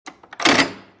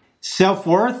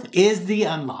Self-worth is the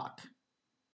unlock.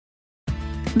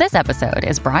 This episode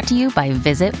is brought to you by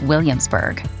Visit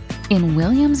Williamsburg. In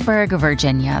Williamsburg,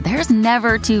 Virginia, there's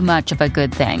never too much of a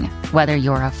good thing. Whether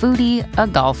you're a foodie, a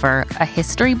golfer, a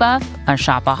history buff, a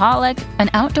shopaholic, an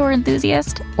outdoor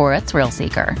enthusiast, or a thrill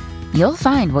seeker, you'll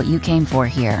find what you came for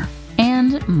here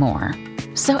and more.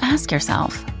 So ask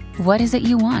yourself, what is it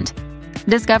you want?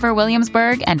 Discover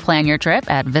Williamsburg and plan your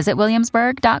trip at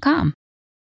visitwilliamsburg.com.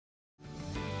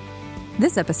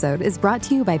 This episode is brought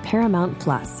to you by Paramount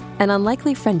Plus. An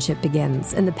unlikely friendship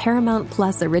begins in the Paramount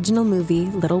Plus original movie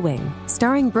Little Wing,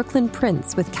 starring Brooklyn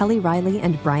Prince with Kelly Riley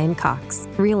and Brian Cox.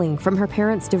 Reeling from her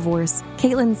parents' divorce,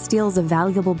 Caitlin steals a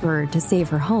valuable bird to save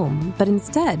her home, but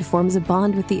instead forms a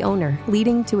bond with the owner,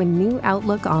 leading to a new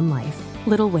outlook on life.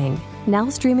 Little Wing, now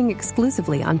streaming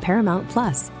exclusively on Paramount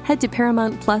Plus. Head to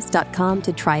ParamountPlus.com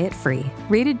to try it free.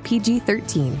 Rated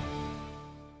PG-13.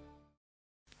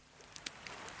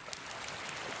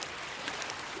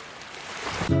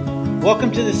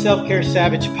 Welcome to the Self-Care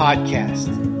Savage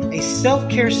podcast. A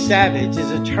self-care savage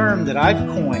is a term that I've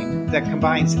coined that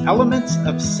combines elements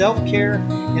of self-care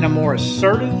in a more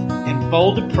assertive and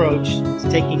bold approach to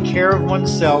taking care of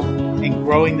oneself and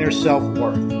growing their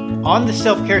self-worth. On the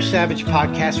Self-Care Savage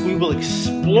podcast, we will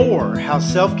explore how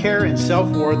self-care and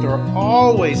self-worth are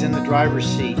always in the driver's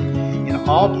seat in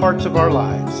all parts of our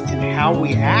lives and how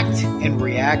we act and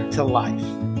react to life.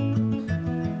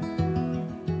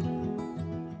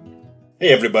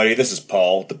 Hey everybody, this is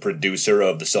Paul, the producer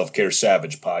of the Self-Care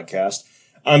Savage podcast.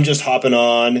 I'm just hopping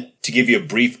on to give you a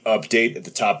brief update at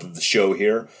the top of the show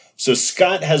here. So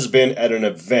Scott has been at an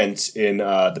event in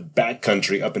the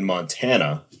backcountry up in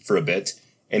Montana for a bit,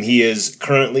 and he is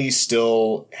currently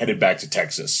still headed back to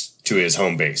Texas, to his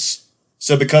home base.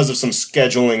 So because of some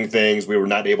scheduling things, we were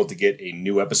not able to get a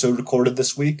new episode recorded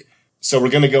this week. So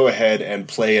we're going to go ahead and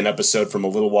play an episode from a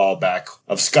little while back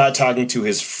of Scott talking to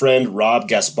his friend Rob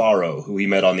Gasparo, who he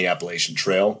met on the Appalachian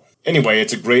Trail. Anyway,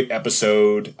 it's a great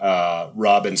episode.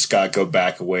 Rob and Scott go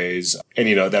back a ways, and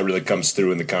that really comes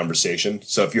through in the conversation.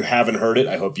 So if you haven't heard it,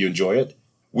 I hope you enjoy it.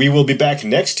 We will be back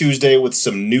next Tuesday with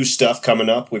some new stuff coming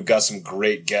up. We've got some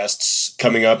great guests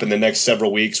coming up in the next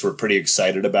several weeks. We're pretty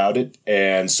excited about it.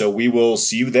 And so we will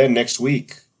see you then next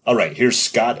week. All right, here's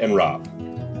Scott and Rob.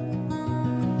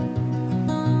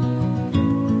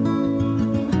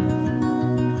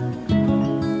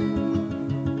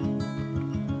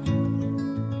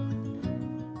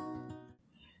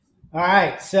 All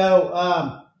right,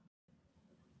 so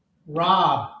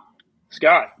Rob.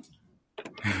 Scott.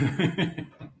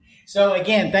 So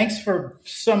again, thanks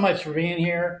so much for being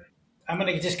here. I'm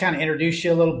going to just kind of introduce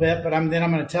you a little bit, but I'm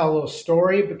going to tell a little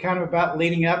story, but kind of about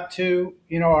leading up to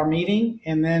our meeting,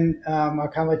 and then I'll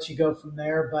kind of let you go from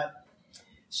there. But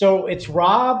so it's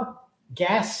Rob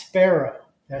Gasparo.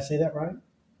 Did I say that right?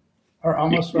 Or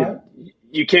almost right?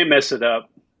 You can't mess it up.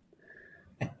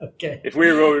 Okay. If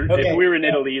we were in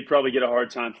Italy, you'd probably get a hard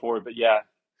time for it. But yeah,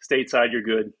 stateside, you're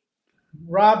good.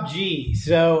 Rob G.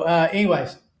 So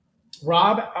anyways,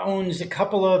 Rob owns a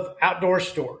couple of outdoor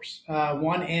stores,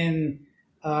 one in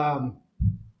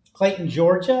Clayton,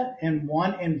 Georgia, and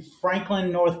one in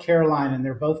Franklin, North Carolina. And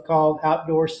they're both called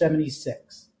Outdoor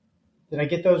 76. Did I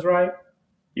get those right?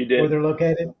 You did. Where they're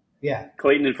located? Yeah.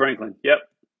 Clayton and Franklin. Yep.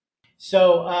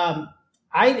 So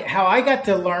how I got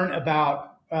to learn about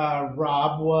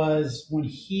Rob was when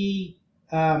he,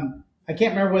 I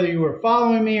can't remember whether you were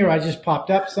following me or I just popped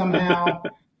up somehow.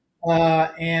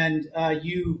 And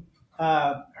you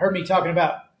heard me talking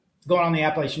about going on the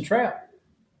Appalachian Trail.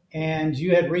 And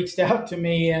you had reached out to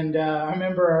me, and I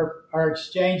remember our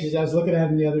exchanges. I was looking at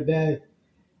them the other day.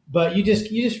 But you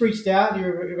just reached out. You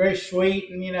were very sweet,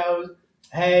 and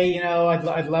hey,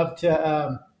 I'd love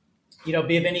to be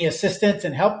of any assistance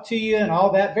and help to you and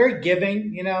all that. Very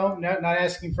giving, not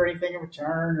asking for anything in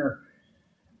return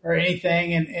or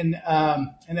anything. And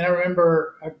then I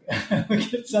remember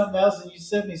looking at something else, and you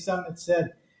sent me something that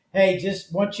said, hey,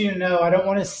 just want you to know, I don't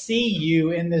want to see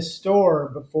you in this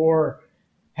store before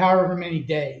however many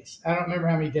days. I don't remember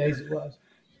how many days it was,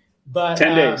 but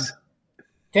 10 days.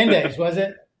 10 days, was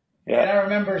it? Yeah. And I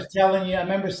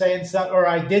remember saying something, or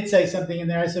I did say something in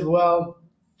there. I said, well,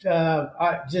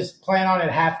 I just plan on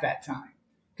it half that time,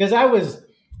 because I was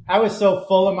so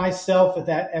full of myself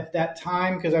at that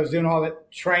time, because I was doing all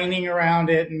that training around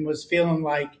it and was feeling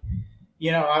like,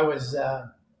 I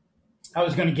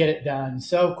was going to get it done.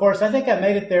 So of course, I think I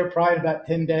made it there probably about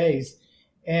 10 days,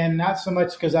 and not so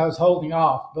much because I was holding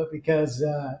off, but because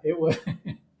it was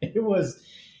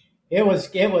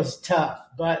tough.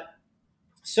 But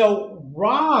so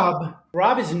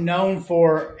Rob is known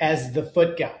as the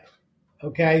foot guy.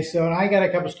 Okay, so and I got a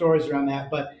couple stories around that,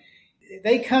 but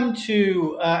they come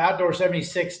to Outdoor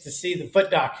 76 to see the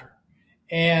foot doctor.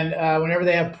 And whenever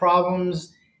they have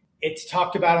problems, it's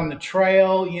talked about on the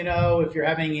trail, if you're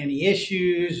having any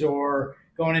issues or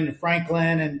going into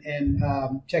Franklin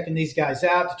and checking these guys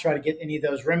out to try to get any of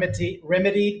those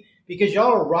remedied, because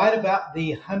y'all are right about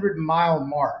the 100-mile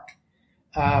mark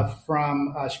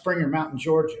from Springer Mountain,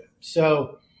 Georgia.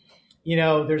 So,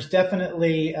 there's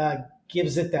definitely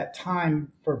gives it that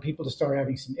time for people to start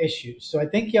having some issues. So I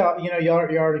think y'all are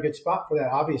in a good spot for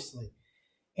that, obviously.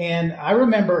 And I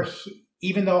remember,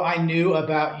 even though I knew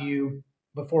about you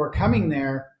before coming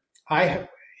there, I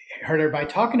heard everybody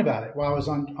talking about it while I was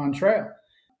on trail.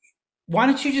 Why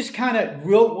don't you just kind of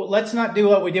let's not do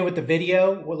what we did with the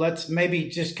video. Well, let's maybe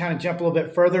just kind of jump a little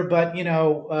bit further, but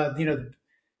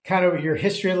kind of your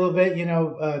history a little bit,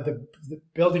 the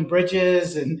building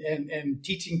bridges and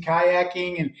teaching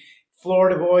kayaking and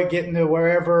Florida boy getting to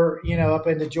wherever, up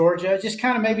into Georgia, just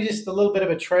kind of maybe just a little bit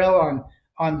of a trail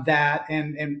on that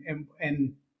and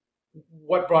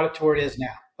what brought it to where it is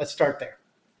now. Let's start there.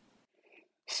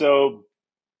 So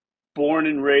born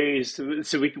and raised,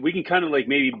 so we can kind of like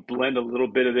maybe blend a little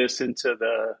bit of this into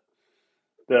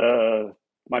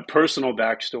my personal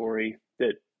backstory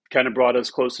that kind of brought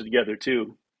us closer together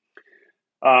too.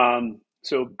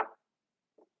 So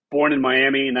born in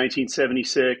Miami in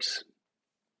 1976.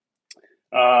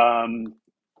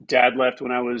 Dad left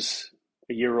when I was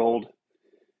a year old.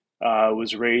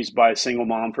 Was raised by a single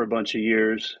mom for a bunch of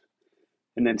years,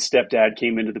 and then stepdad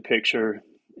came into the picture,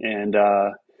 and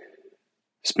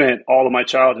spent all of my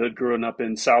childhood growing up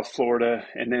in South Florida,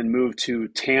 and then moved to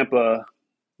Tampa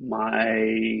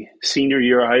my senior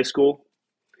year of high school,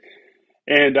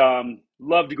 and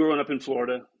loved growing up in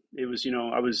Florida. It was,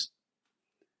 I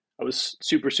was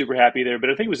super, super happy there, but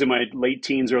I think it was in my late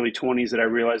teens, early 20s that I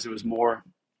realized it was more.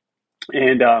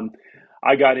 And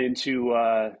I got into,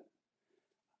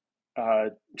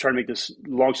 trying to make this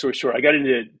long story short, I got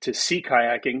into sea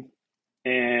kayaking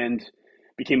and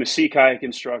became a sea kayak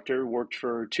instructor, worked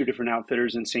for 2 different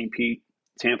outfitters in St. Pete,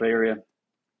 Tampa area.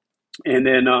 And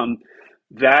then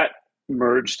that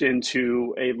merged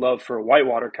into a love for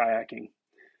whitewater kayaking.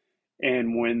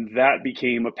 And when that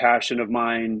became a passion of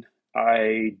mine,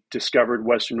 I discovered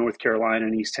Western North Carolina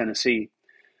and East Tennessee.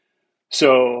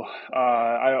 So,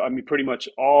 I mean, pretty much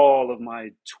all of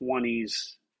my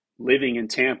 20s living in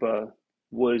Tampa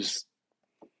was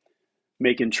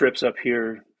making trips up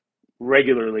here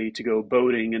regularly to go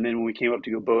boating. And then when we came up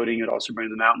to go boating, I'd also bring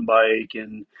the mountain bike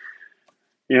and,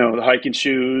 the hiking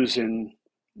shoes, and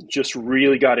just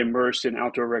really got immersed in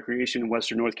outdoor recreation in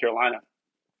Western North Carolina.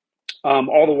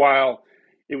 All the while,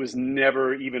 it was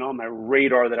never even on my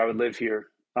radar that I would live here.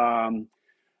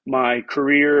 My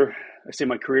career,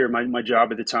 my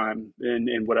job at the time,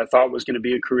 and what I thought was going to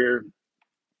be a career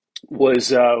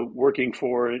was working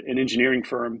for an engineering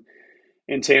firm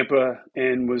in Tampa,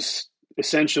 and was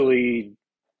essentially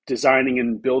designing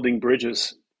and building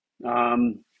bridges.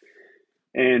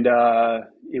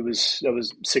 It was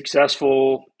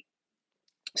successful,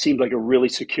 seemed like a really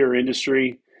secure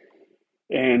industry,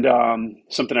 and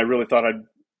something I really thought I'd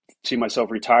see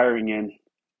myself retiring in.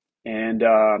 And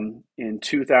in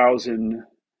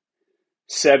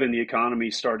 2007, the economy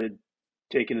started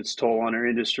taking its toll on our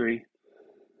industry.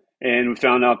 And we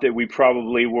found out that we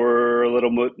probably were a little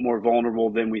bit more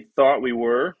vulnerable than we thought we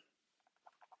were.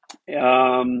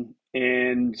 And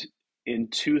in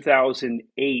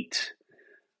 2008,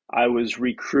 I was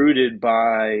recruited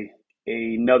by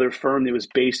another firm that was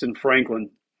based in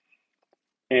Franklin.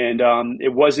 And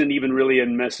it wasn't even really a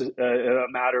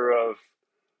matter of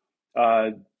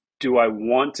do I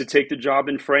want to take the job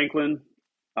in Franklin?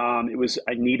 I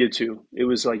needed to. It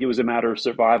was a matter of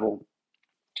survival.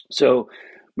 So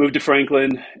moved to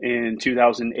Franklin in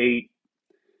 2008,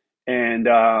 and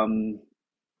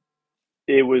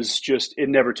it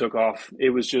never took off.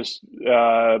 It was just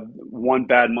one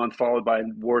bad month followed by a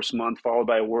worse month, followed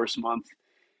by a worse month.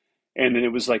 And then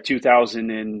it was like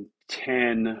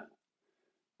 2010,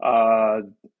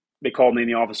 they called me in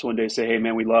the office one day and say, "Hey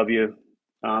man, we love you.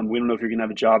 We don't know if you're going to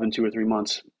have a job in 2 or 3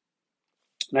 months."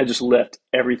 And I just left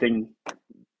everything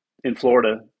in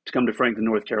Florida to come to Franklin,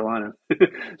 North Carolina.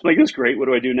 It's like, that's great. What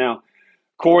do I do now?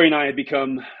 Corey and I had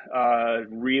become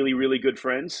really, really good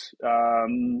friends.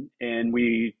 And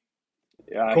he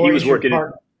was working.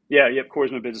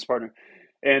 Corey's my business partner.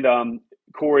 And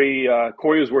Corey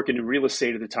was working in real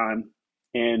estate at the time,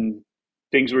 and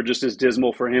things were just as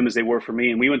dismal for him as they were for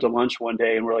me. And we went to lunch one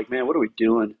day, and we're like, "Man, what are we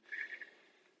doing?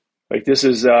 Like, this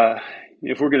is,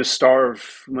 if we're going to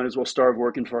starve, we might as well starve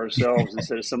working for ourselves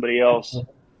instead of somebody else."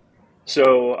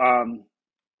 So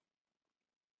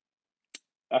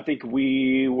I think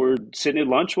we were sitting at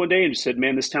lunch one day and said,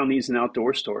 man, this town needs an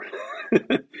outdoor store.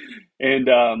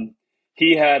 And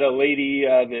he had a lady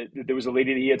there was a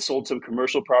lady that he had sold some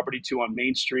commercial property to on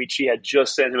Main Street. She had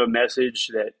just sent him a message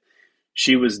that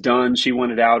she was done. She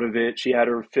wanted out of it. She had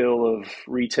her fill of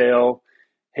retail.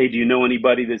 Hey, do you know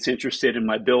anybody that's interested in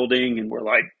my building? And we're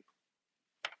like,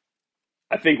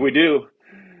 I think we do.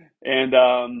 And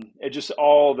it just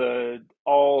all the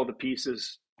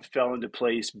pieces fell into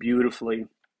place beautifully.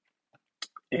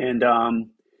 And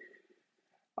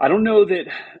I don't know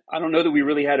that we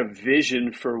really had a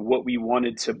vision for what we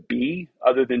wanted to be,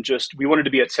 other than just we wanted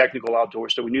to be a technical outdoor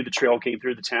store. We knew the trail came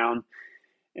through the town,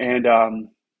 and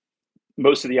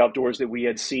most of the outdoors that we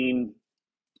had seen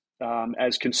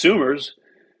as consumers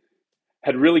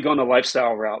had really gone the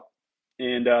lifestyle route.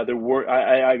 And there were,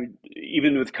 I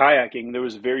even with kayaking, there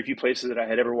was very few places that I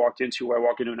had ever walked into where I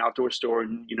walk into an outdoor store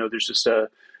and, there's just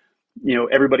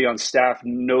everybody on staff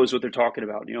knows what they're talking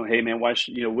about. Hey man, why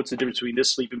should, what's the difference between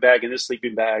this sleeping bag and this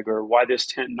sleeping bag, or why this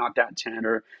tent, not that tent,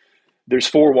 or there's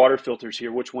 4 water filters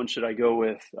here, which one should I go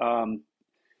with?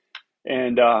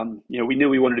 We knew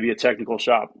we wanted to be a technical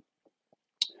shop.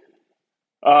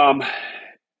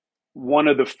 One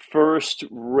of the first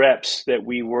reps that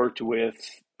we worked with,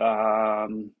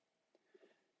 it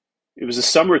was the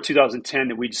summer of 2010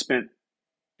 that we'd spent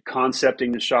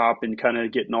concepting the shop and kind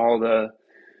of getting all the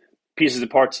pieces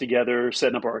and parts together,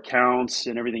 setting up our accounts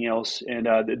and everything else. And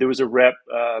there was a rep,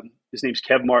 his name's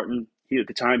Kev Martin. At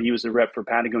the time, he was the rep for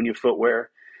Patagonia Footwear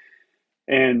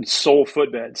and Soul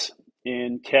Footbeds.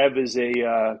 And Kev is a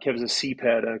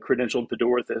CPED, a credentialed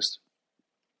podorthist.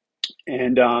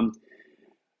 And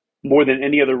more than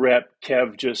any other rep,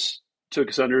 Kev just took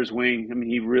us under his wing. I mean,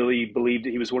 he really believed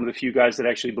it. He was one of the few guys that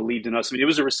actually believed in us. I mean, it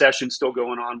was a recession still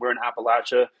going on. We're in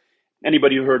Appalachia.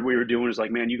 Anybody who heard what we were doing was like,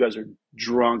 man, you guys are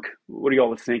drunk. What are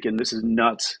y'all thinking? This is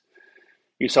nuts.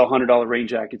 You sell $100 rain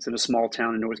jackets in a small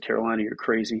town in North Carolina. You're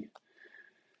crazy.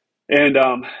 And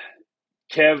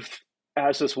Kev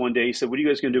asked us one day, he said, what are you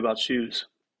guys going to do about shoes?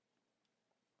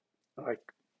 I'm like,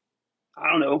 I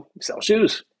don't know. We sell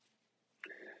shoes.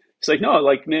 It's like, no,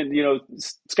 like, man,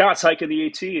 Scott's hiking the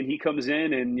AT and he comes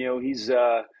in and, he's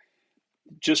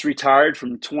just retired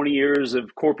from 20 years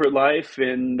of corporate life.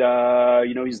 And,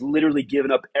 he's literally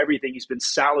given up everything. He's been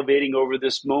salivating over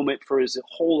this moment for his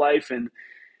whole life. And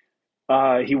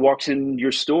he walks in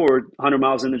your store 100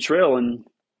 miles in the trail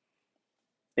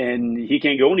and he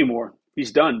can't go anymore.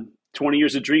 He's done. 20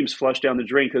 years of dreams flushed down the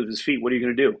drain because of his feet. What are you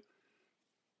going to do?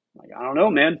 I'm like, I don't know,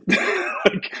 man.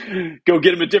 Go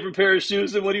get him a different pair of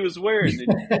shoes than what he was wearing.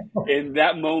 And in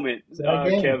that moment,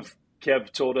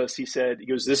 Kev told us, he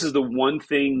goes, this is the one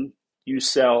thing you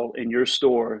sell in your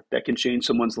store that can change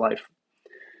someone's life.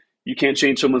 You can't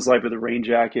change someone's life with a rain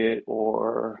jacket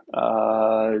or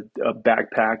a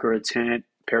backpack or a tent,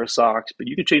 pair of socks, but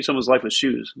you can change someone's life with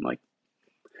shoes. I'm like,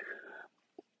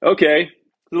 okay,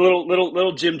 a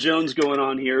little Jim Jones going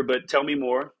on here, but tell me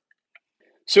more.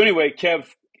 So anyway, Kev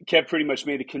pretty much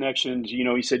made the connections.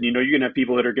 He said, you're going to have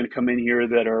people that are going to come in here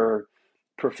that are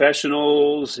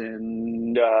professionals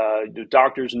and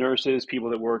doctors, nurses,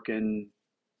 people that work in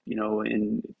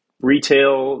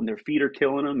retail and their feet are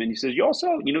killing them. And he says, you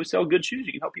also, sell good shoes.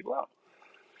 You can help people out.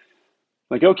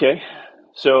 Like, okay.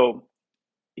 So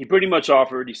he pretty much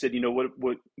offered, he said,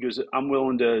 what, he goes, I'm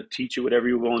willing to teach you whatever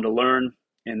you're willing to learn.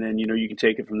 And then, you can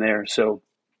take it from there. So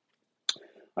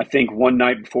I think one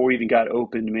night before we even got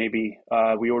opened, maybe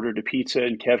we ordered a pizza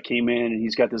and Kev came in and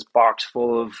he's got this box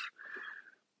full of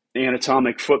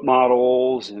anatomic foot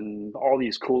models and all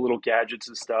these cool little gadgets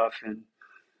and stuff.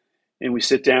 And we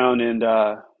sit down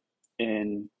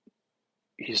and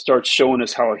he starts showing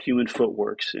us how a human foot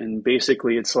works. And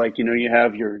basically it's like, you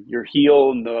have your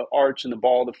heel and the arch and the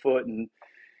ball of the foot. And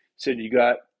so you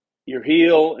got your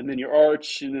heel and then your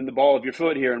arch and then the ball of your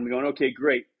foot here. And we're going, okay,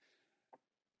 great.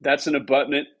 That's an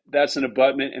abutment,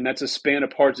 and that's a span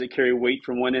of parts that carry weight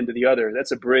from one end to the other.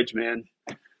 That's a bridge, man.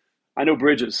 I know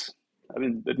bridges. I've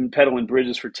been pedaling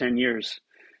bridges for 10 years.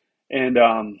 And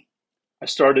I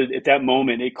started, at that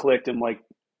moment, it clicked. I'm like,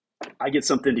 I get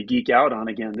something to geek out on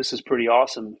again. This is pretty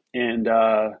awesome. And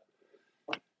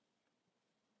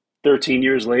 13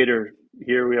 years later,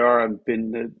 here we are. I've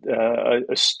been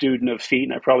a student of feet,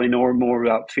 and I probably know more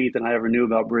about feet than I ever knew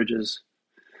about bridges.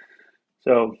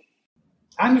 So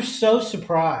I'm so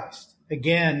surprised,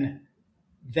 again,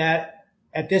 that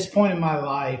at this point in my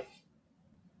life,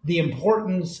 the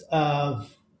importance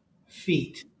of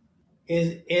feet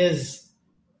is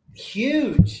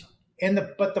huge.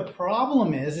 But the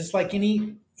problem is, it's like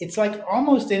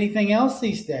almost anything else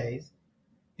these days.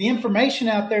 The information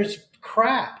out there is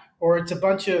crap, or it's a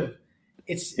bunch of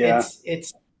it's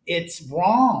it's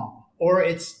wrong, or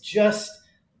it's there's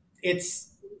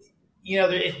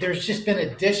just been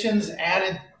additions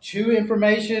added to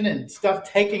information and stuff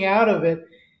taken out of it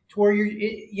to where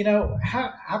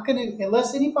how can it,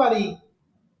 unless anybody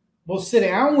will sit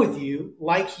down with you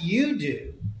like you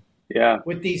do Yeah.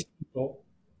 with these people,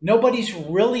 nobody's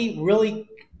really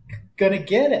going to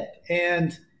get it.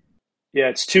 And Yeah,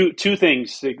 it's two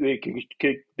things that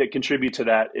contribute to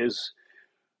that is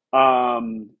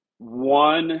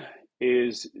one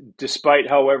is, despite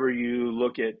however you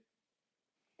look at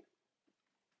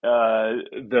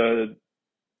the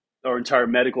our entire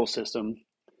medical system,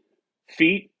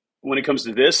 feet, when it comes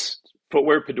to this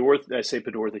footwear,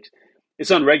 podorthics,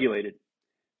 it's unregulated.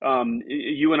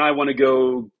 You and I want to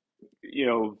go,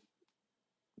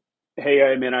 hey,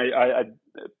 I mean, I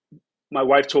my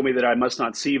wife told me that I must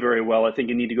not see very well. I think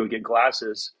I need to go get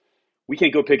glasses. We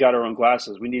can't go pick out our own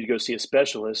glasses. We need to go see a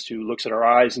specialist who looks at our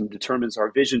eyes and determines our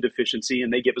vision deficiency,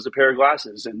 and they give us a pair of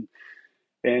glasses. And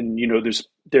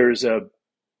there's a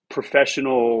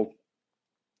professional,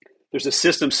 there's a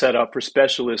system set up for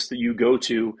specialists that you go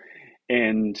to,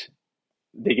 and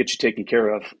they get you taken care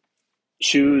of.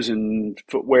 Shoes and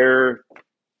footwear,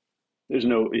 there's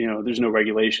no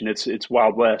regulation. It's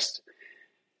Wild West.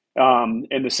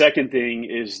 And the second thing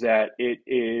is that it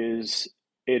is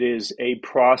a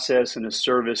process and a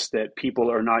service that people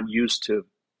are not used to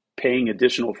paying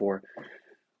additional for.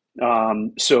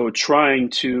 So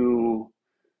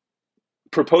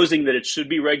proposing that it should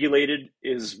be regulated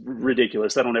is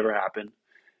ridiculous. That'll never happen.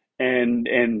 And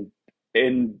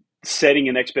setting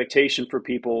an expectation for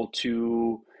people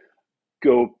to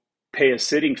go pay a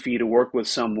sitting fee to work with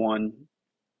someone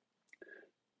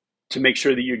to make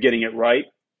sure that you're getting it right,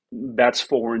 that's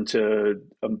foreign to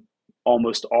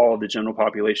almost all of the general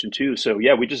population too. So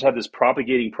yeah, we just have this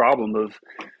propagating problem of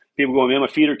people going, man, my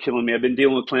feet are killing me. I've been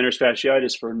dealing with plantar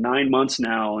fasciitis for 9 months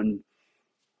now, and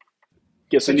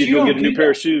guess I need to go get a new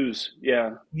pair of shoes.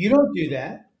 Yeah. You don't do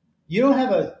that. You don't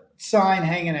have a sign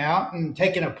hanging out and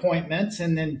taking appointments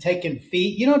and then taking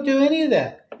feet. You don't do any of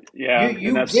that. Yeah.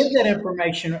 You give that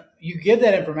information. You give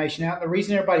that information out. The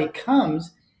reason everybody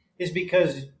comes is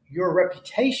because your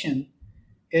reputation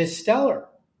is stellar.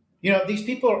 These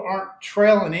people aren't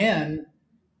trailing in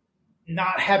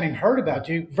not having heard about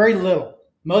you. Very little.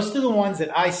 Most of the ones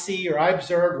that I see or I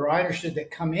observed or I understood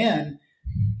that come in,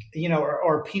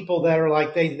 are people that are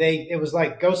like, it was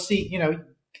like, go see,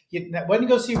 it wasn't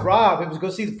go see Rob, it was go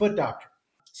see the foot doctor.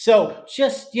 So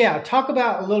just, talk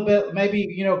about a little bit, maybe,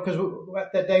 because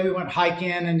that day we went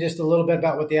hiking, and just a little bit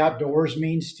about what the outdoors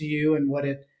means to you and what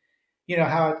it,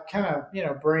 how it kind of,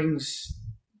 brings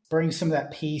some of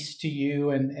that peace to you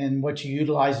and what you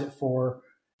utilize it for.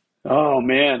 Oh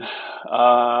man.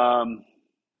 I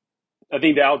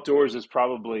think the outdoors is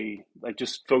probably like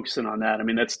just focusing on that. I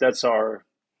mean, that's our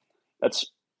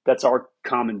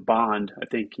common bond. I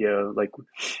think, like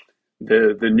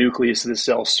the nucleus of the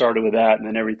cell started with that, and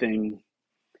then everything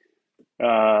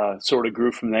sort of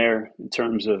grew from there in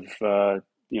terms of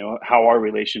how our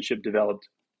relationship developed.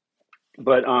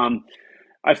 But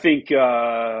I think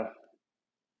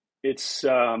it's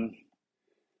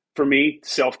for me,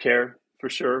 self-care for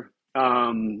sure.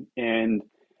 And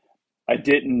I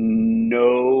didn't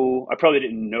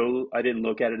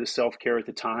look at it as self-care at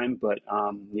the time, but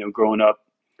growing up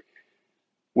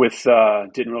with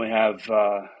didn't really have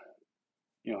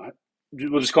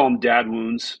we'll just call them dad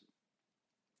wounds.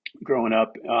 Growing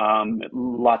up,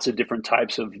 lots of different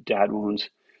types of dad wounds.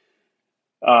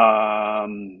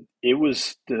 It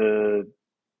was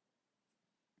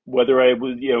whether I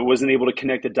was wasn't able to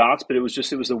connect the dots, but it was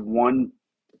the one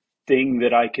thing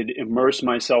that I could immerse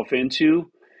myself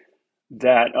into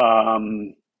that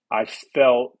I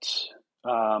felt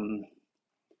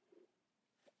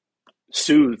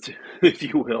soothed, if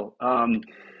you will.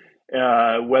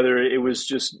 Whether it was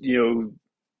just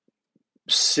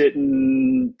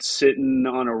sitting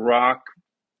on a rock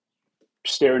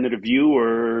staring at a view,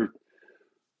 or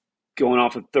going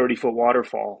off a 30-foot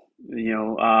waterfall,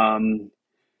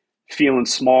 feeling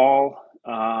small.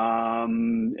 I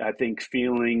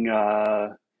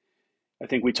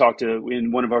think we talked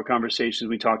in one of our conversations,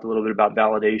 we talked a little bit about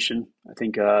validation. I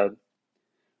think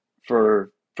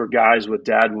for guys with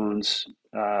dad wounds,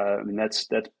 I mean, that's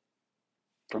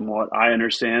from what I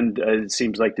understand, it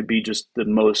seems like to be just the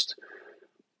most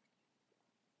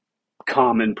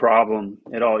common problem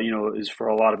at all. Is for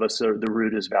a lot of us, the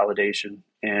root is validation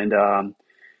and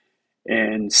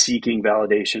seeking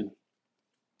validation.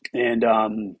 And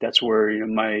that's where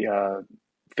my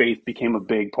faith became a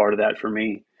big part of that for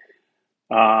me.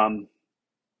 But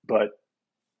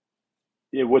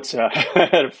I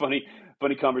had a funny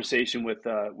funny conversation with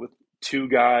two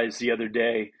guys the other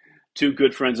day, two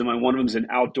good friends of mine. One of them's an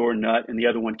outdoor nut, and the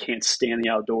other one can't stand the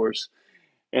outdoors.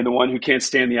 And the one who can't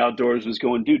stand the outdoors was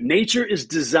going, dude, nature is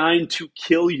designed to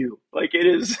kill you. Like it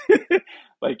is,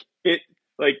 like it's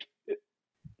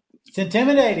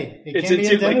intimidating. It can be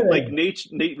intimidating.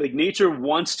 Like nature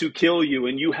wants to kill you,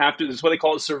 and you have to. That's why they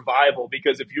call it survival.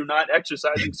 Because if you're not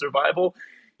exercising survival,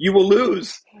 you will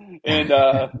lose. And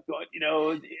I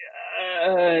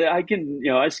can,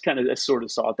 I sort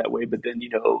of saw it that way. But then,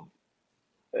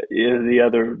 the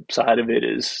other side of it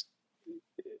is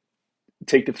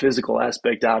take the physical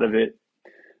aspect out of it.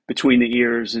 Between the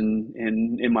ears and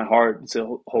in my heart, it's a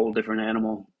whole different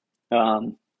animal.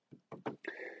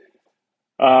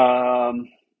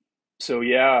 So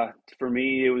yeah, for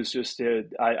me, it was just,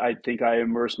 I think I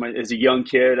immersed as a young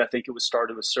kid, I think it was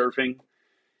started with surfing.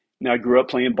 Now I grew up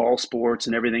playing ball sports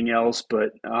and everything else,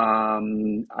 but,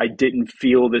 I didn't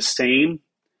feel the same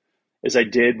as I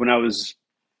did when I was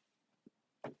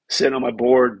sitting on my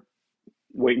board,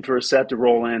 waiting for a set to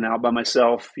roll in out by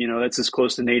myself. That's as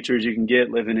close to nature as you can get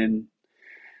living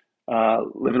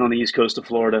on the East Coast of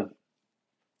Florida.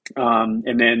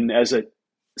 And then say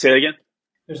that again.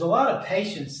 There's a lot of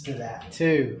patience to that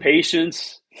too.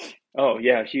 Patience. Oh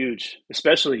yeah. Huge.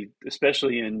 Especially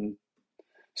in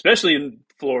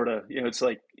Florida. It's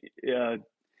like, a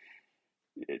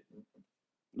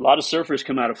lot of surfers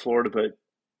come out of Florida, but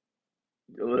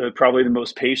probably the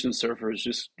most patient surfers,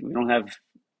 we don't have,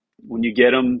 when you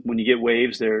get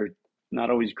waves, they're not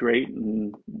always great,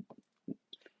 and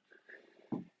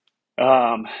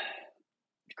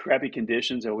crappy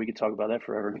conditions. We could talk about that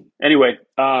forever. Anyway,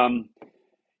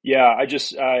 yeah, I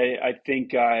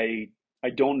think I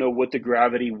don't know what the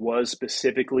gravity was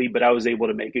specifically, but I was able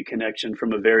to make a connection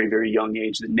from a very, very young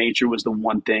age that nature was the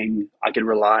one thing I could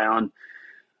rely on.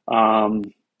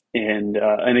 And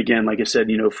again, like I said,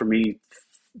 for me,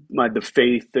 the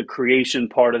faith, the creation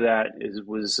part of that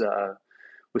was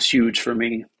huge for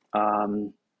me.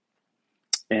 And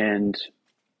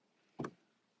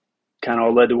kind of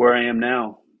all led to where I am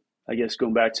now, I guess,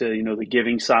 going back to, the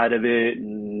giving side of it,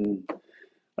 and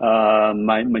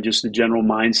my just the general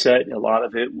mindset. A lot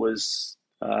of it was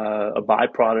a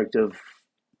byproduct of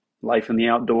life in the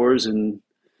outdoors and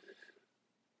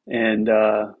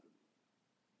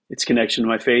its connection to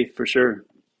my faith, for sure.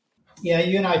 Yeah,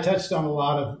 you and I touched on a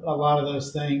lot of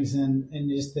those things, and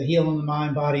just the healing the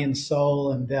mind, body, and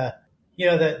soul, and that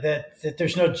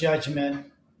there's no judgment,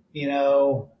 in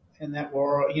that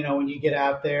world, when you get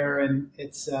out there, and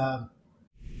it's.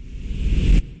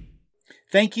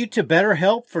 Thank you to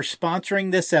BetterHelp for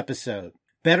sponsoring this episode.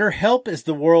 BetterHelp is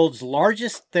the world's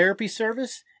largest therapy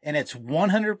service, and it's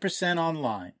 100%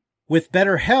 online. With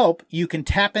BetterHelp, you can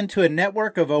tap into a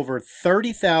network of over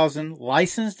 30,000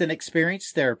 licensed and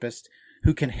experienced therapists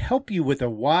who can help you with a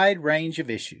wide range of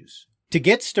issues. To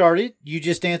get started, you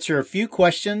just answer a few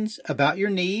questions about your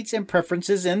needs and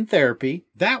preferences in therapy.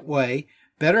 That way,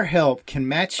 BetterHelp can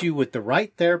match you with the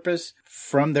right therapist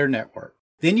from their network.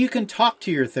 Then you can talk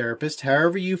to your therapist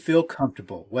however you feel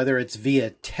comfortable, whether it's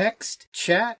via text,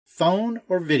 chat, phone,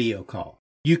 or video call.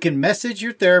 You can message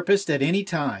your therapist at any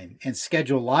time and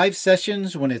schedule live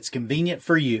sessions when it's convenient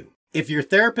for you. If your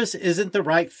therapist isn't the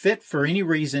right fit for any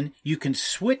reason, you can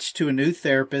switch to a new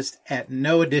therapist at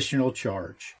no additional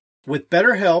charge. With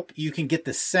BetterHelp, you can get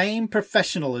the same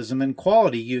professionalism and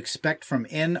quality you expect from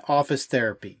in-office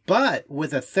therapy, but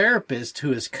with a therapist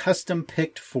who is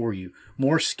custom-picked for you,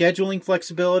 more scheduling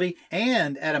flexibility,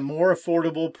 and at a more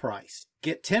affordable price.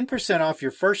 Get 10% off your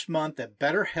first month at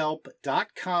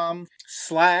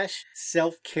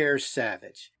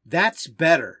BetterHelp.com/selfcaresavage. That's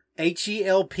better,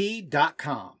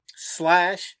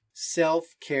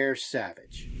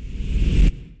 HELP.com/selfcaresavage.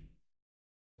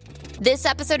 This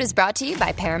episode is brought to you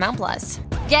by Paramount Plus.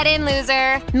 Get in,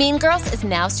 loser! Mean Girls is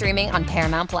now streaming on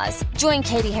Paramount Plus. Join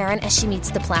Katie Heron as she meets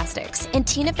the plastics in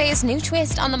Tina Fey's new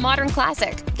twist on the modern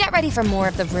classic. Get ready for more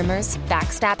of the rumors,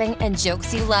 backstabbing, and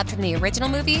jokes you loved from the original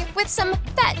movie with some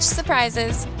fetch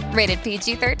surprises. Rated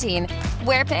PG-13.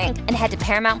 Wear pink and head to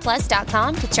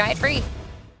ParamountPlus.com to try it free.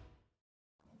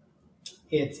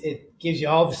 It gives you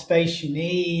all the space you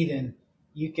need, and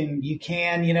you can,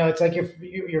 it's like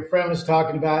your friend was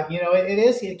talking about,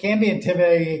 it can be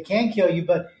intimidating, it can kill you,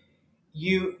 but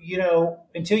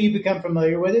until you become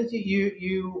familiar with it,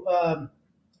 you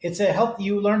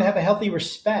learn to have a healthy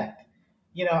respect.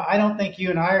 I don't think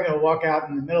you and I are going to walk out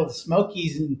in the middle of the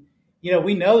Smokies and,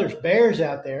 we know there's bears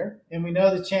out there, and we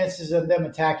know the chances of them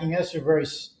attacking us are very,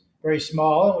 very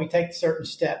small, and we take certain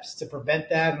steps to prevent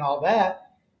that and all that.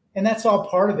 And that's all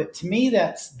part of it. To me,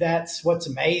 that's what's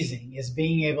amazing, is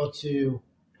being able to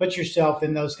put yourself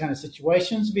in those kind of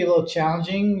situations. It'll be a little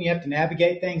challenging. You have to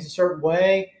navigate things a certain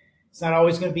way. It's not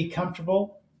always going to be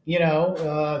comfortable,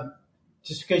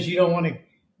 just because you don't want to,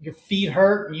 your feet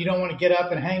hurt and you don't want to get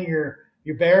up and hang your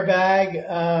bear bag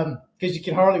because you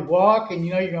can hardly walk and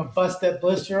you're going to bust that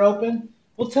blister open.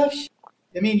 Well, tough shit.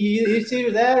 I mean, it's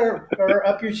either that or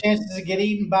up your chances to get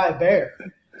eaten by a bear.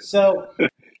 So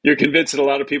you're convincing a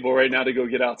lot of people right now to go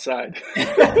get outside.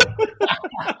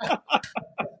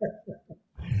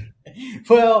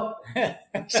 Well,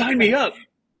 sign me up.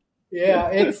 Yeah,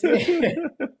 it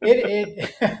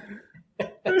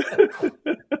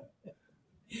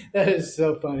that is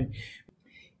so funny.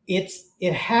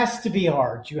 It has to be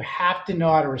hard. You have to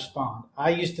know how to respond. I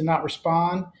used to not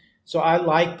respond, so I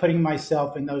like putting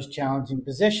myself in those challenging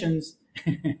positions.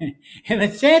 And the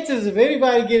chances of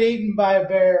anybody getting eaten by a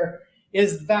bear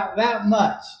is about that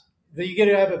much. That you're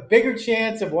going to have a bigger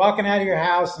chance of walking out of your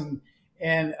house and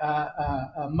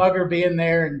a mugger being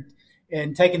there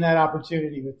and taking that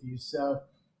opportunity with you. So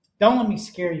don't let me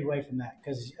scare you away from that,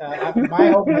 because my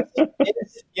whole message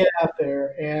is to get out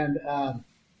there. And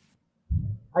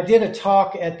I did a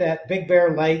talk at that Big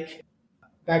Bear Lake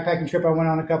backpacking trip I went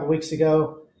on a couple weeks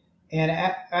ago. And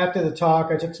after the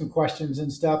talk, I took some questions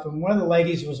and stuff. And one of the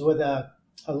ladies was with a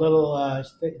little,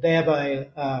 they have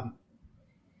a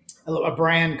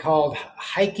brand called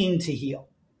Hiking to Heal.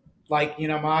 Like,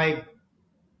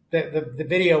 the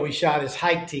video we shot is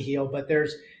Hike to Heal, but their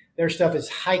stuff is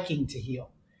Hiking to Heal.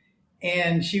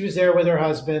 And she was there with her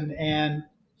husband, and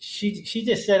she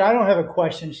just said, I don't have a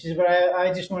question. She said, but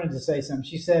I just wanted to say something.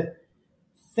 She said,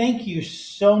 thank you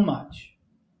so much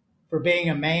for being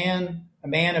a man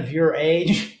of your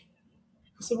age.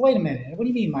 I said, wait a minute. What do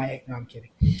you mean my age? No, I'm kidding.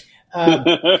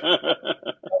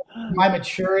 My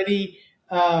maturity,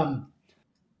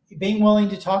 being willing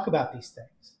to talk about these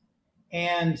things.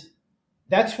 And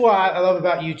that's what I love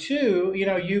about you too.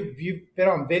 You've been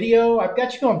on video. I've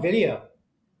got you on video,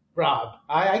 Rob.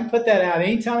 I can put that out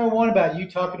anytime I want about you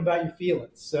talking about your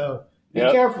feelings. So be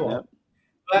careful. Yep.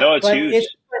 But it's huge.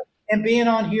 And being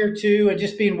on here too, and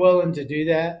just being willing to do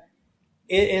that,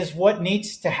 it is what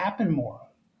needs to happen more.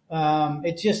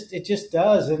 It just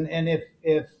does. And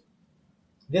if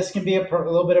this can be a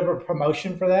little bit of a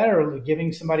promotion for that, or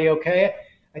giving somebody okay,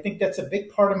 I think that's a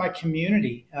big part of my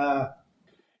community.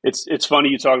 It's funny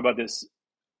you talk about this.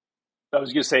 I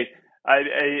was going to say, I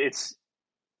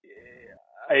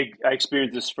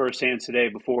experienced this firsthand today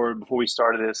before we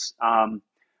started this. I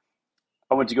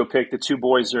went to go pick the two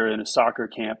boys are in a soccer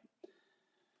camp,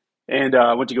 and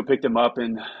I went to go pick them up,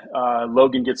 and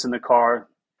Logan gets in the car,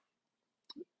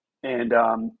 and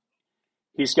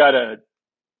he's got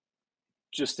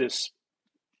just this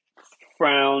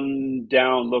frown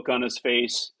down look on his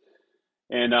face.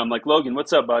 And I'm like, Logan,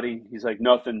 what's up, buddy? He's like,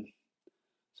 nothing. I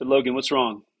said, Logan, what's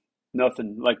wrong?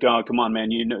 Nothing. Like, oh, come on,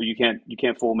 man. You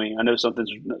can't fool me. I know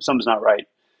something's not right.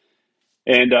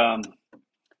 And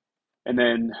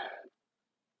then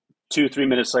 2-3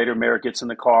 minutes later, Merrick gets in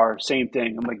the car. Same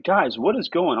thing. I'm like, guys, what is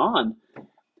going on?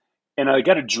 And I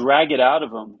got to drag it out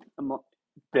of them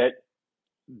that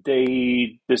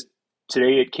today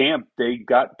at camp, they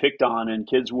got picked on and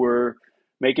kids were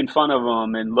making fun of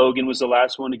them, and Logan was the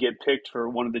last one to get picked for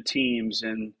one of the teams,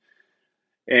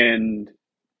 and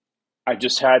I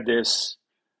just had this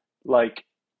like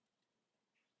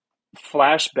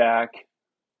flashback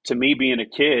to me being a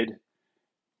kid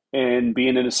and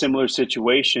being in a similar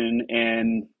situation,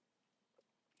 and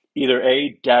either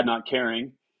A, dad not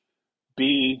caring,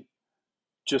 B,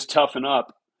 just toughen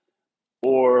up,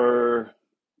 or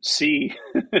C,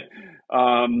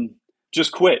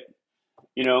 just quit.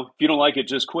 If you don't like it,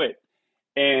 just quit.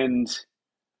 And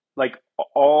like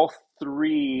all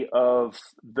three of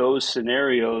those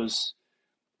scenarios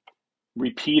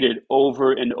repeated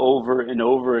over and over and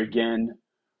over again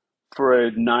for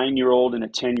a 9-year-old and a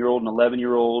 10-year-old and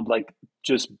 11-year-old, like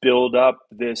just build up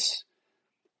this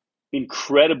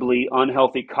incredibly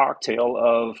unhealthy cocktail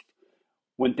of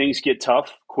when things get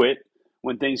tough, quit.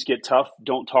 When things get tough,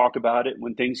 don't talk about it.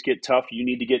 When things get tough, you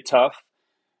need to get tough.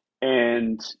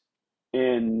 And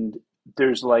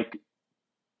there's like,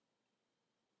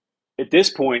 at this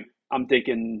point, I'm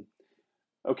thinking,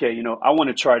 okay, I want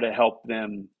to try to help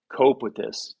them cope with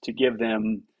this, to give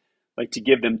them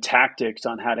tactics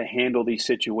on how to handle these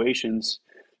situations,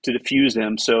 to diffuse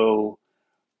them so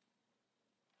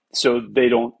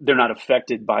they're not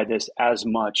affected by this as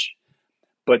much.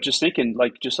 But just thinking,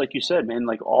 just like you said, man,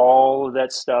 like all of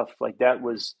that stuff, like that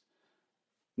was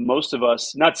most of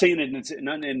us, not saying that it's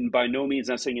not, and by no means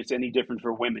not saying it's any different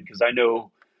for women, because I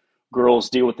know girls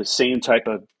deal with the same type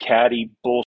of catty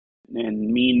bullshit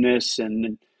and meanness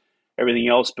and everything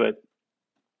else. But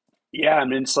Yeah, I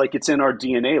mean, it's like it's in our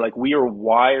DNA. Like we are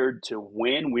wired to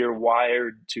win. We are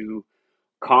wired to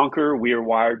conquer. We are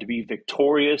wired to be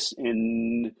victorious.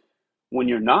 And when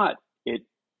you're not,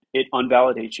 it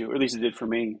unvalidates you, or at least it did for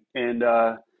me. And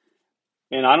I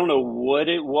don't know what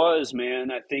it was,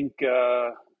 man. I think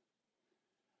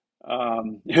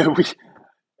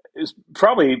it's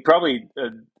probably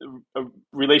a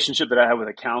relationship that I had with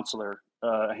a counselor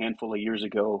a handful of years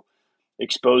ago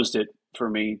exposed it for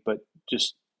me. But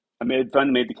just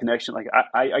finally made the connection. Like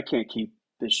I can't keep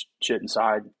this shit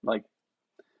inside. Like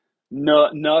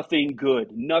nothing good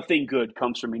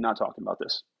comes from me not talking about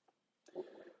this.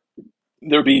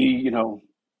 There's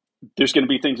going to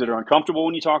be things that are uncomfortable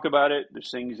when you talk about it. There's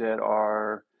things that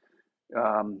are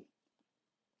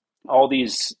all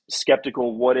these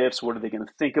skeptical what ifs. What are they going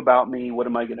to think about me? What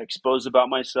am I going to expose about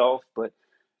myself? But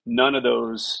none of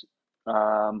those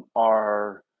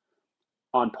are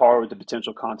on par with the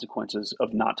potential consequences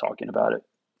of not talking about it.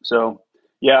 So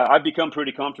yeah, I've become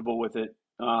pretty comfortable with it.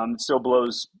 It still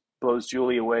blows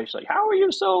Julie away. She's like, how are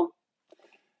you so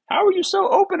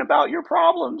open about your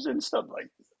problems and stuff like?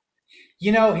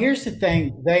 Here's the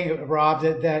thing, Rob,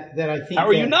 that I think. How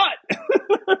are you not?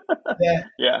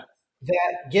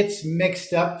 that gets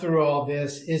mixed up through all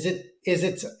this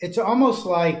it's almost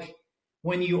like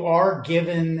when you are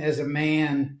given as a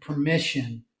man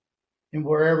permission and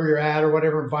wherever you're at or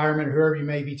whatever environment, whoever you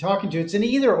may be talking to, it's an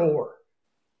either or.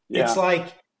 Yeah. It's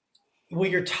like, well,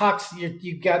 you're toxic.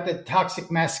 You've got the toxic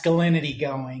masculinity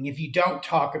going. If you don't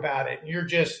talk about it, you're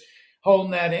just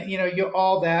holding that in, you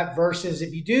all that, versus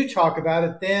if you do talk about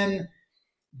it, then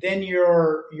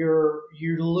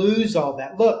you lose all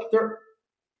that. Look,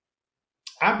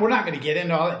 we're not going to get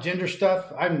into all that gender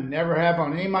stuff. I never have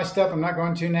on any of my stuff. I'm not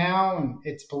going to now, and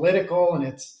it's political and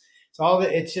it's all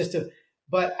that. It's just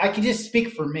but I can just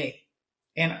speak for me,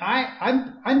 and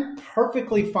I'm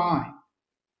perfectly fine.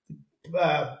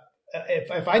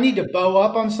 If I need to bow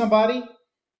up on somebody,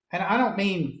 and I don't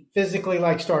mean physically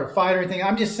like start a fight or anything.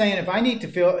 I'm just saying if I need to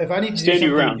stand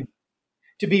your ground,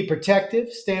 to be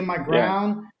protective, stand my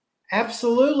ground. Yeah.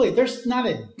 Absolutely. There's not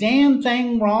a damn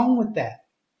thing wrong with that.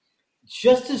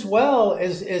 Just as well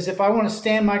as if I want to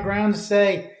stand my ground and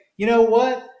say, you know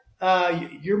what,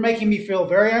 you're making me feel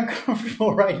very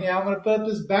uncomfortable right now. I'm going to put up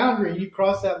this boundary. You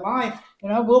cross that line,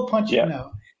 and I will punch you.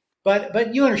 No.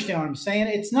 But you understand what I'm saying?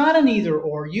 It's not an either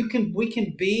or. We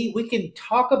can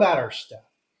talk about our stuff,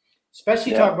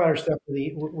 especially talk about our stuff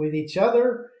with each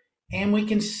other, and we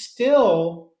can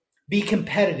still be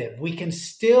competitive. We can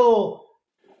still.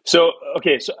 So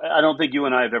I don't think you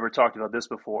and I have ever talked about this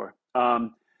before.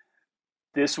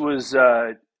 This is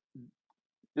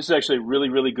actually a really,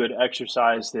 really good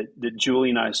exercise that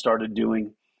Julie and I started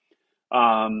doing,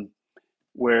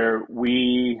 where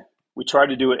we try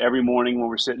to do it every morning when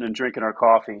we're sitting and drinking our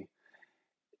coffee.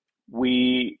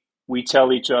 We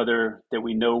tell each other that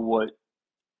we know what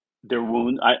their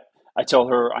wound. I tell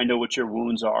her, I know what your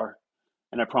wounds are,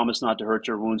 and I promise not to hurt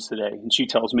your wounds today. And she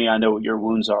tells me, I know what your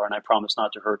wounds are, and I promise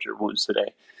not to hurt your wounds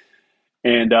today.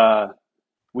 And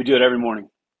we do it every morning.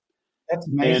 That's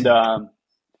amazing.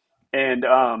 And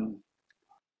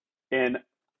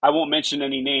I won't mention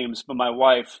any names, but my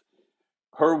wife,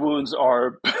 her wounds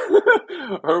are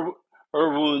her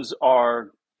wounds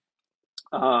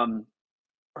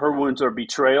are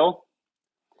betrayal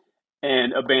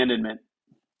and abandonment.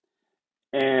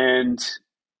 And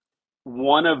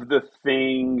one of the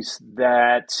things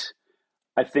that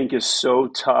I think is so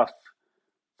tough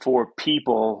for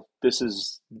people, this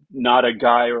is not a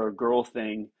guy or a girl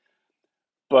thing,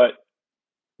 but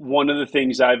one of the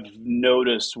things I've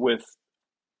noticed with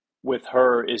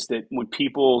her is that when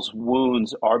people's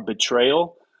wounds are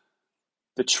betrayal,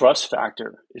 the trust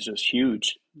factor is just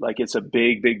huge. Like it's a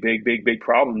big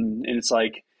problem. And it's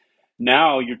like,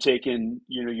 now you're taking,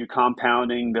 you're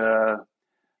compounding the,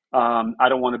 I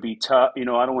don't want to be tough, I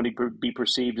don't want to be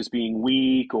perceived as being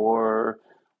weak or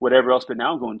whatever else. But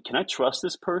now I'm going, can I trust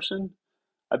this person?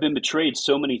 I've been betrayed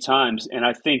so many times. And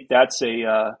I think that's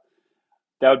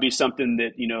that would be something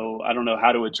that, I don't know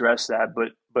how to address that, but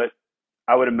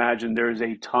I would imagine there's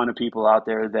a ton of people out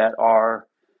there that are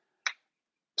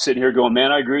sitting here going,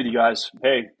 man, I agree with you guys.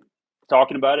 Hey,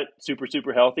 talking about it, super,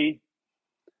 super healthy.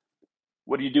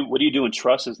 What do you do? What do you do when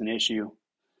trust is an issue?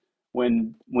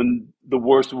 When the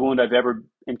worst wound I've ever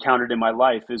encountered in my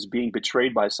life is being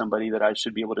betrayed by somebody that I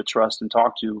should be able to trust and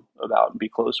talk to about and be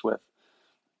close with.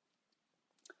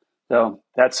 So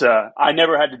that's I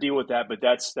never had to deal with that, but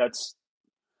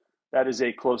that is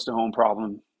a close to home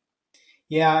problem.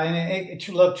 Yeah, and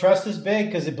look, trust is big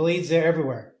because it bleeds there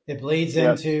everywhere. It bleeds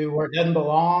into where it doesn't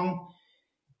belong,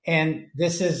 and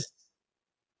this is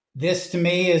this to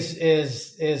me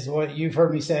is what you've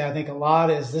heard me say, I think a lot,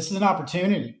 is this is an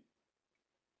opportunity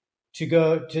to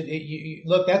go to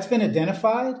look, that's been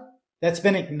identified, that's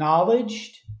been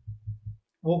acknowledged.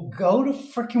 Well, go to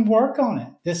freaking work on it.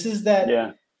 This is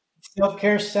that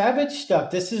self-care savage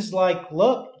stuff. This is like,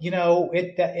 look,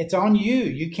 it's on you.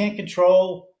 You can't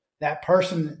control that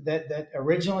person that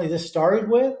originally this started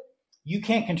with. You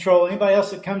can't control anybody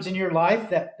else that comes in your life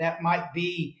that might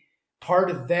be part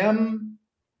of them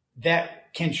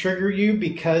that can trigger you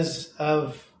because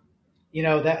of,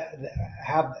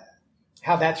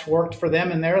 how that's worked for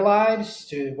them in their lives,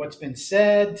 to what's been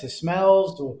said, to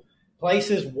smells, to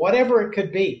places, whatever it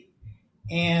could be.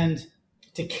 And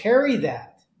to carry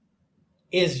that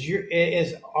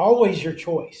is always your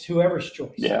choice, whoever's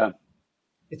choice. Yeah.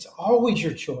 It's always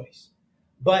your choice.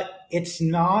 But it's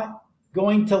not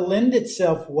going to lend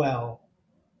itself well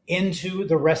into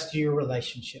the rest of your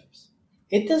relationships.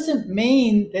 It doesn't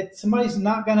mean that somebody's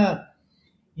not going to,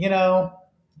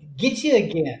 get you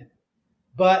again.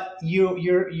 But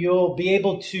you'll be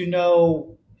able to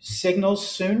know signals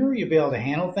sooner. You'll be able to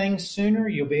handle things sooner.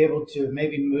 You'll be able to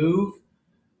maybe move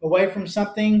away from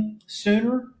something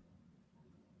sooner.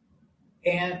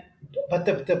 But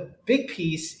the big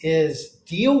piece is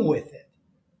deal with it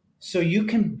so you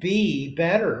can be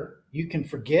better. You can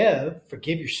forgive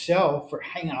yourself for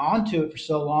hanging on to it for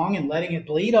so long and letting it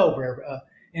bleed over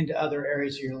into other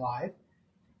areas of your life.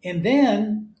 And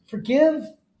then forgive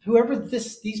whoever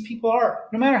these people are,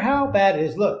 no matter how bad it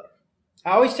is. Look,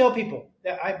 I always tell people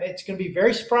that it's going to be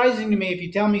very surprising to me if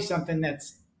you tell me something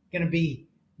that's going to be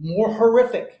more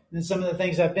horrific than some of the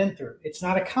things I've been through. It's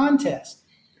not a contest.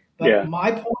 But my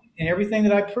point in everything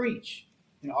that I preach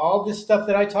and all this stuff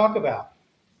that I talk about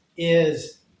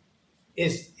is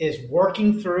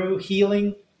working through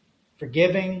healing,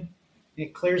 forgiving, and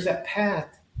it clears that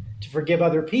path to forgive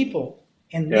other people.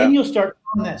 And then you'll start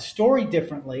telling that story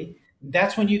differently.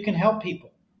 That's when you can help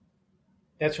people.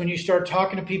 That's when you start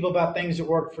talking to people about things that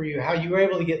work for you, how you were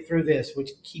able to get through this,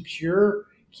 which keeps your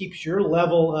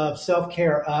level of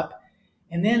self-care up.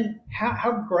 And then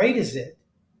how great is it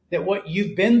that what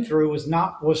you've been through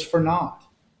was for naught?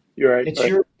 You're right.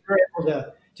 You're able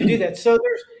to do that. So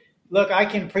I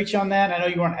can preach on that. I know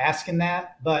you weren't asking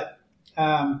that, but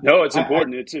no, it's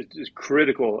important. It's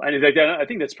critical. And in fact, I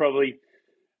think that's probably,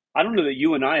 I don't know that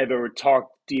you and I have ever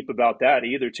talked deep about that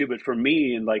either too, but for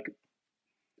me, and like,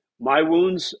 my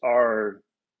wounds are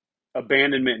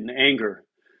abandonment and anger,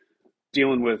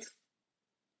 dealing with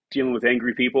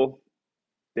angry people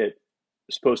that are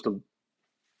supposed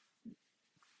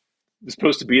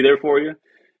to be there for you,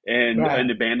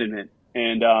 and abandonment.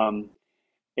 And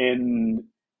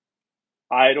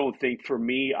I don't think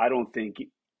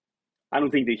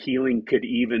the healing could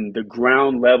even, the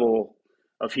ground level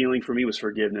of healing for me was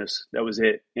forgiveness. That was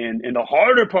it. And the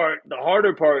harder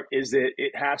part is that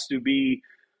it has to be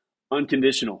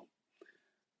unconditional.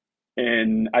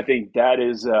 And I think that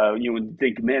is, when you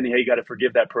think, man, hey, you got to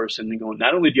forgive that person. And going,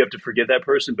 not only do you have to forgive that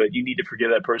person, but you need to forgive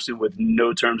that person with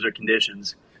no terms or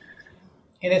conditions.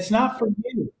 And it's not for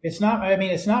you. It's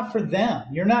not for them.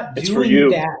 You're not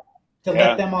doing that to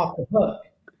let them off the hook.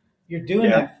 You're doing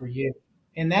that for you.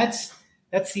 And that's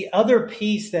the other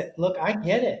piece that, look, I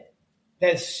get it.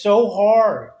 That's so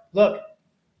hard. Look,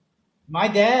 my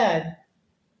dad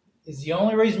is the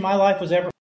only reason my life was ever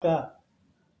fucked up.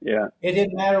 Yeah. It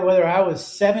didn't matter whether I was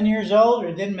 7 years old or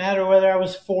it didn't matter whether I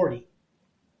was 40.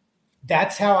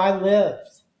 That's how I lived.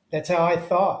 That's how I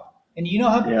thought. And you know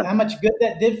how much good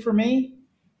that did for me?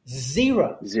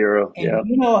 Zero. And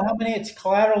you know how many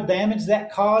collateral damage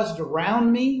that caused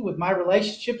around me with my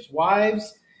relationships,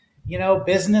 wives,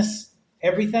 business,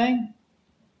 everything.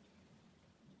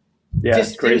 Yeah,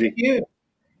 it's crazy. Huge.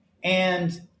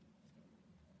 And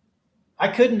I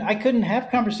couldn't have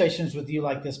conversations with you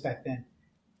like this back then.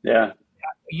 Yeah.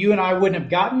 You and I wouldn't have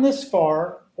gotten this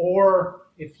far, or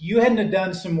if you hadn't have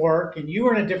done some work and you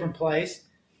were in a different place,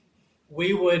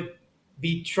 we would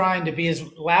be trying to be as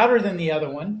louder than the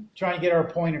other one, trying to get our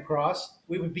point across.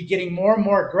 We would be getting more and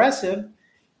more aggressive,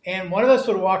 and one of us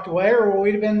would have walked away, or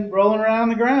we'd have been rolling around on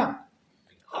the ground.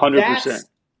 100%.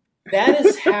 That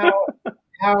is how,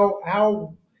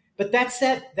 but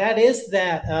that is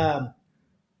that,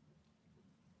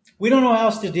 we don't know how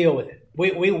else to deal with it.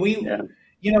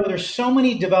 There's so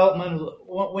many development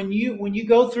when you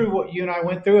go through what you and I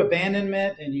went through,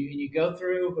 abandonment, and you go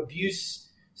through abuse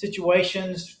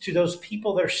situations to those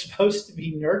people that are supposed to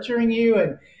be nurturing you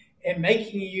and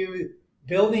making you,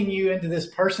 building you into this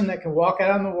person that can walk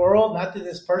out in the world, not to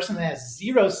this person that has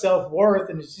zero self-worth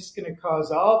and is just going to cause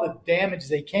all the damage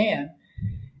they can.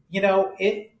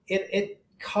 It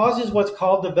causes what's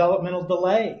called developmental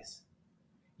delays.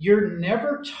 You're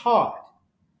never taught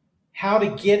how to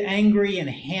get angry and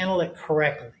handle it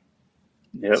correctly.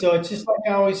 Yep. So it's just like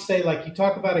I always say, like you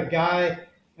talk about a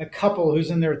couple who's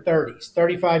in their 30s,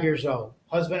 35 years old,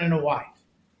 husband and a wife,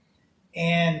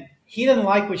 and he doesn't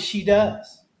like what she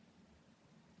does.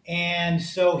 And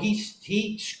so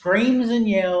he screams and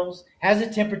yells, has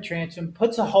a temper tantrum,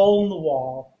 puts a hole in the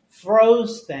wall,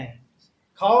 throws things,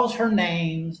 calls her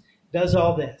names, does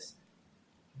all this.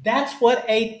 That's what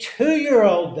a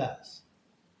 2-year-old does.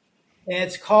 And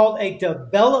it's called a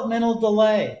developmental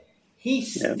delay. He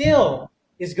still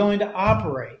is going to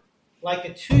operate like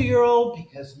a 2-year-old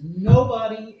because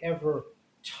nobody ever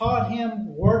taught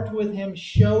him, worked with him,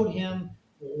 showed him,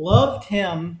 loved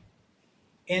him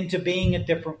into being a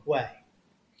different way.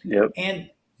 Yep. And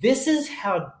this is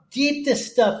how deep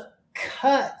this stuff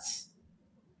cuts.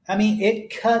 I mean,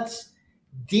 it cuts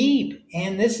deep.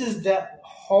 And this is the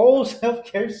whole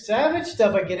Self-Care Savage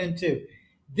stuff I get into.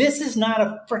 This is not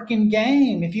a freaking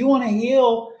game. If you want to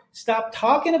heal, stop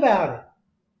talking about it.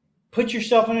 Put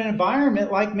yourself in an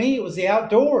environment like me. It was the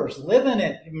outdoors. Live in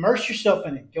it. Immerse yourself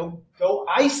in it. Go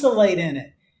isolate in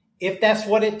it. If that's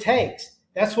what it takes.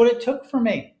 That's what it took for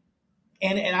me.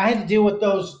 And I had to deal with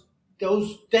those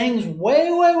things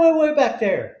way back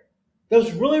there.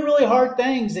 Those really, really hard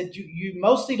things that you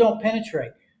mostly don't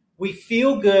penetrate. We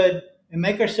feel good and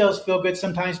make ourselves feel good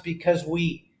sometimes because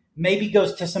we maybe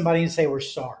go to somebody and say we're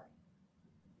sorry.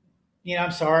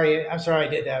 I'm sorry I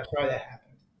did that. I'm sorry that happened.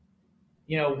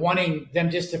 Wanting them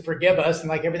just to forgive us and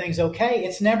like everything's okay.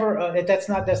 It's never that's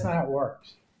not how it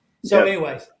works. So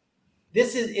anyways,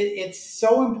 it's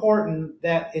so important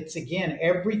that it's, again,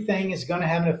 everything is going to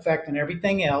have an effect on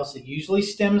everything else. It usually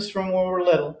stems from when we're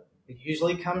little. It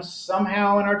usually comes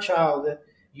somehow in our childhood.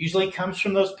 It usually comes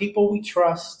from those people we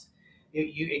trust.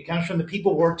 It comes from the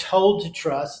people we're told to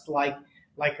trust, like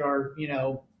our,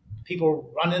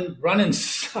 people running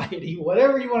society,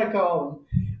 whatever you want to call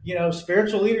them,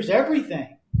 spiritual leaders,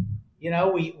 everything.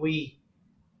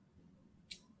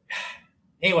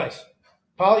 Anyways,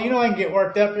 Paul, I can get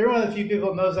worked up. You're one of the few people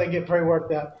that knows I get pretty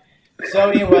worked up. So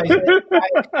anyways,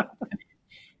 I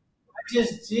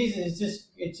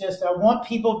want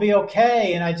people to be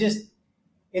okay. And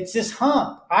it's this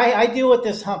hump. I deal with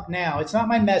this hump now. It's not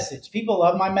my message. People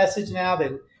love my message now.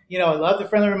 That, I love the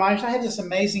friendly reminders. I have this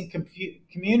amazing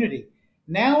community.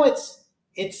 Now it's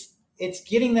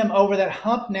getting them over that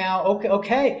hump now.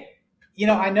 Okay.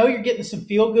 I know you're getting some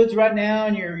feel goods right now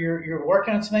and you're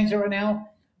working on some things right now,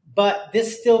 but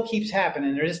this still keeps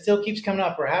happening. Or this still keeps coming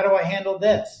up. Or how do I handle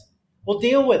this? Well,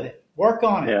 deal with it. Work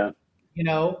on it.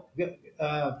 Yeah.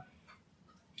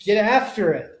 Get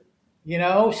after it.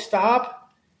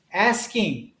 Stop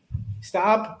asking.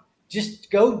 Stop.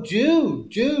 Just go do.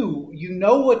 You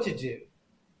know what to do.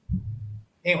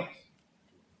 Anyway,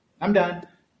 I'm done.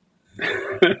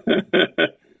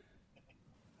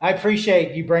 I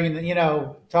appreciate you bringing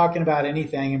talking about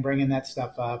anything and bringing that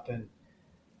stuff up.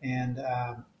 And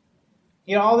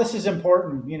all this is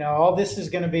important. All this is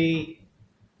going to be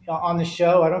on the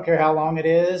show. I don't care how long it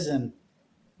is. And,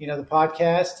 the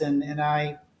podcast. And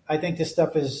I think this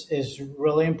stuff is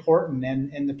really important,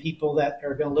 and the people that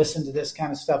are going to listen to this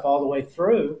kind of stuff all the way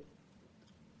through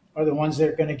are the ones that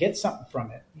are going to get something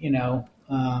from it,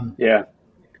 Yeah.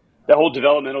 The whole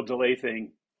developmental delay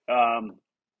thing. I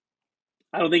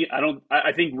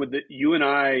think with you and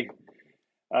I,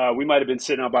 we might've been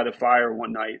sitting out by the fire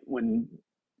one night when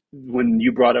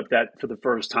you brought up that for the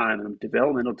first time, and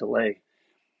developmental delay.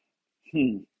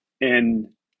 And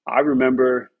I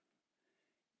remember,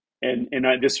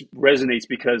 this resonates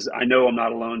because I know I'm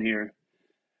not alone here.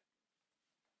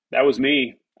 That was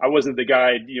me. I wasn't the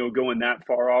guy, going that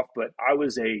far off, but I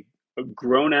was a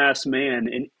grown ass man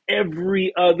in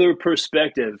every other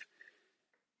perspective,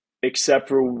 except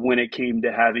for when it came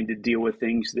to having to deal with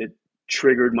things that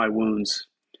triggered my wounds.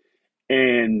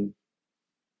 And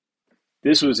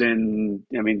this was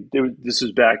this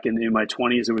was back in my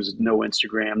 20s. There was no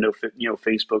Instagram, no,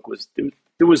 Facebook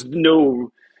there was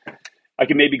no. I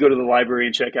could maybe go to the library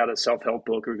and check out a self-help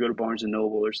book, or go to Barnes and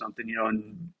Noble or something,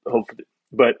 and hope for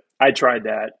but I tried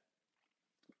that.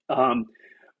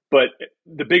 But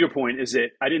the bigger point is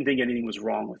that I didn't think anything was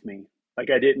wrong with me. Like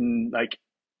I didn't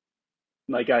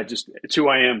it's who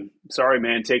I am. Sorry,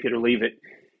 man, take it or leave it.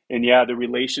 And yeah, the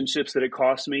relationships that it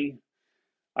cost me,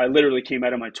 I literally came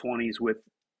out of my 20s with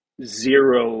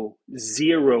zero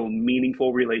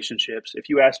meaningful relationships. If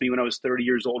you asked me when I was 30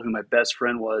 years old who my best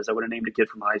friend was, I would have named a kid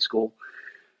from high school.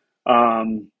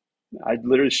 I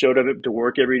literally showed up to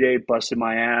work every day, busted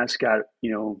my ass,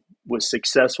 was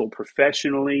successful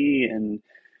professionally, and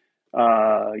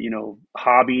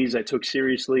hobbies I took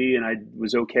seriously and I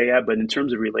was okay at, but in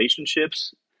terms of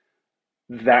relationships,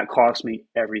 that cost me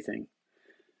everything.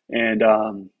 And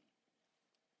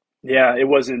it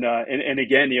wasn't. And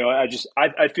again,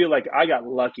 I feel like I got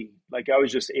lucky. Like I was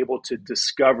just able to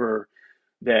discover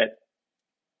that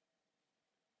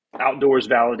outdoors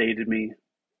validated me,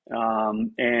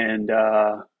 and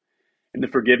the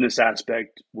forgiveness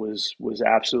aspect was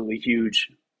absolutely huge.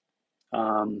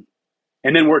 And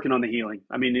then working on the healing.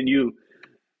 I mean, and you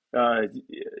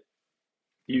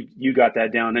got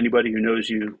that down. Anybody who knows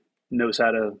you knows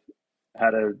how to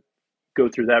go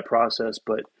through that process.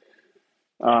 But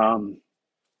I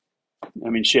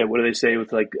mean, shit, what do they say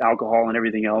with like alcohol and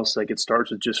everything else? Like it starts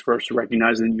with just first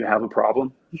recognizing you have a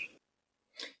problem.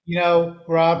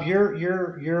 Rob, you're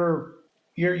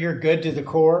good to the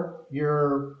core.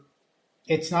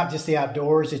 It's not just the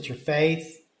outdoors, it's your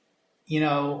faith.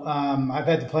 I've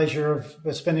had the pleasure of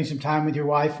spending some time with your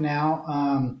wife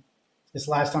now. This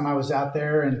last time I was out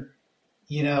there, and,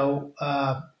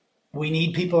 we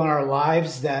need people in our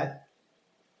lives that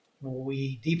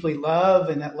we deeply love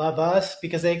and that love us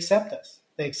because they accept us.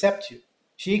 They accept you.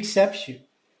 She accepts you.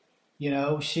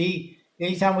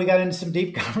 Anytime we got into some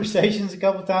deep conversations, a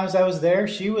couple of times I was there,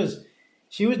 she was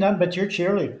nothing but your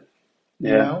cheerleader,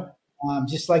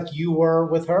 just like you were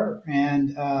with her.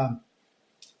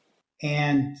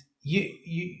 And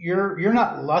you're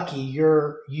not lucky.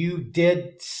 You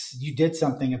did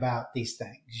something about these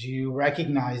things. You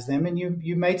recognized them and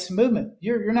you made some movement.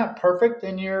 You're not perfect,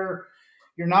 and you're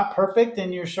not perfect,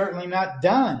 and you're certainly not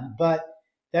done, but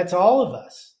that's all of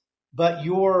us. But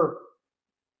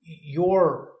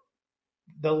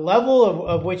the level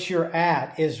of which you're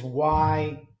at is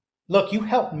why, look, you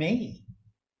helped me.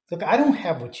 Look, I don't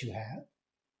have what you have.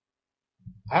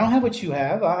 I don't have what you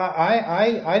have.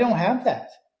 I don't have that.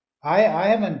 I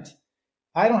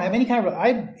don't have any kind of,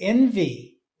 I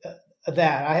envy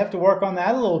that. I have to work on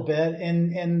that a little bit.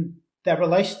 And that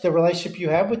the relationship you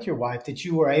have with your wife, that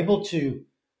you were able to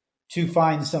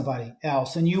find somebody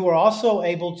else. And you were also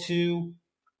able to,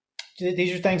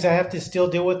 these are things I have to still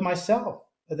deal with myself.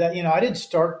 That, I didn't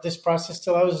start this process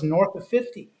till I was north of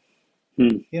 50.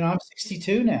 I'm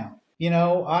 62 now.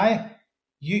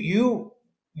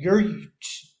 You're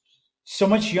so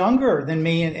much younger than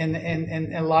me,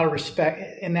 and a lot of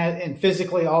respect in that, and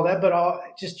physically all that, but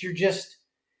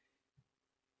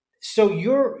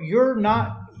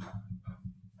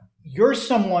you're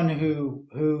someone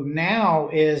who now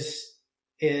is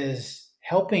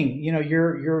helping,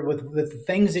 you're with the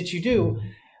things that you do.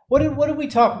 What did we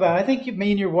talk about? I think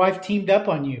me and your wife teamed up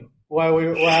on you while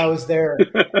I was there,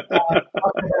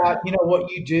 talking about,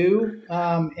 what you do,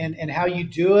 and how you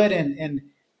do it, and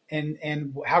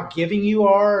how giving you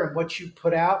are, and what you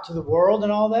put out to the world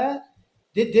and all that.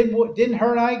 Didn't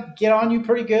her and I get on you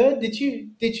pretty good? Do you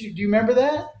remember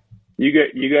that?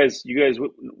 You guys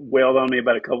wailed on me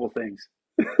about a couple things.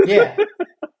 Yeah.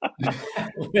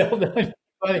 Wailed on.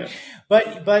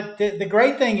 But the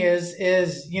great thing is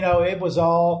it was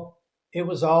all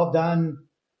done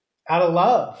out of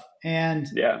love, and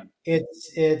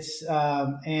it's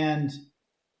and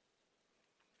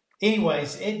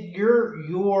anyways,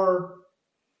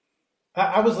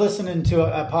 I was listening to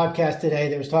a podcast today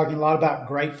that was talking a lot about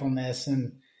gratefulness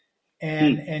and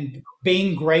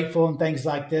being grateful and things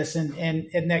like this, and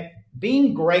that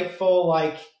being grateful,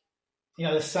 like,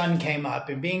 the sun came up,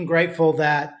 and being grateful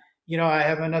that, I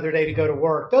have another day to go to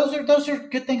work. Those are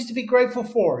good things to be grateful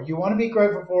for. You want to be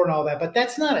grateful for and all that, but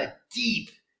that's not a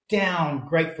deep down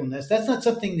gratefulness. That's not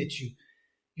something that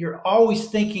you're always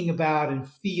thinking about and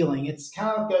feeling. It's kind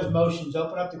of like those motions.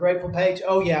 Open up the grateful page.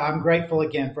 Oh yeah, I'm grateful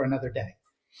again for another day.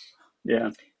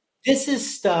 Yeah. This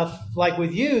is stuff like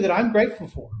with you that I'm grateful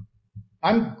for.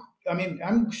 I'm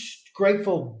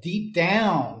grateful deep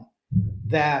down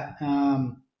that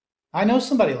I know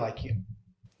somebody like you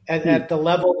at the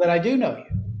level that I do know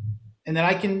you, and that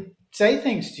I can say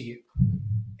things to you.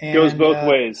 And, goes both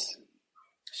ways.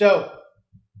 So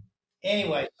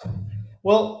anyway,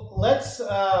 well, let's,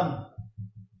 I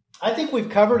think we've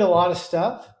covered a lot of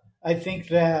stuff. I think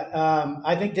that,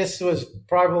 I think this was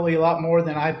probably a lot more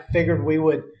than I figured we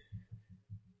would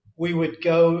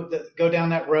go down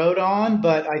that road on,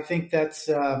 but I think that's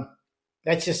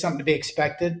just something to be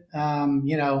expected. I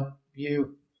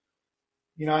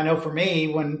know for me,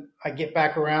 when I get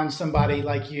back around somebody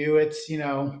like you, it's,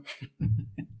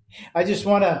 I just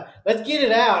want to, let's get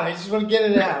it out. I just want to get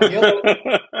it out. Rob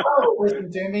will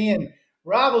listen to me, and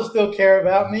Rob will still care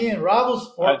about me, and Rob will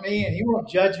support me, and he won't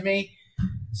judge me.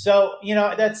 So,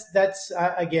 that's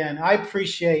again, I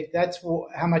appreciate, that's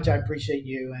how much I appreciate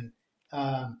you. And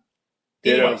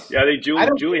Anyways, yeah, I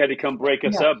think Julie had to come break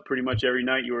us up pretty much every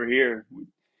night you were here.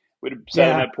 We'd have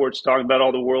sat on that porch talking about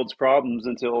all the world's problems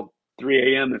until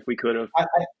 3 a.m. if we could have.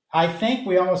 I think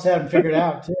we almost had them figured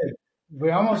out too. We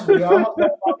almost.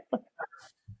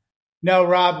 No,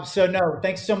 Rob. So no,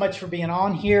 thanks so much for being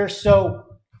on here. So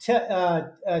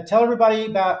tell everybody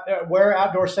about where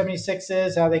Outdoor 76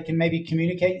 is, how they can maybe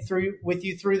communicate with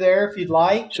you through there if you'd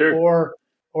like, sure.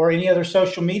 or any other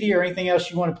social media or anything else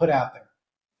you want to put out there.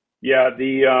 Yeah,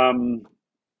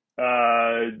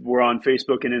 we're on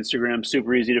Facebook and Instagram,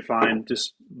 super easy to find.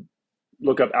 Just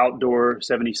look up Outdoor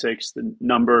 76, the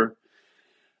number.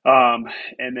 And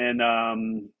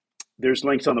then there's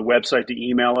links on the website to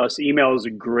email us. Email is a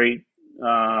great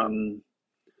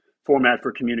format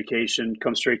for communication.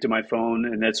 Come straight to my phone.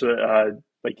 And that's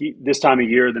like this time of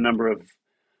year, the number of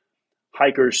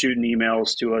hikers shooting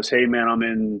emails to us. Hey man, I'm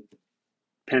in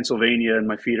Pennsylvania and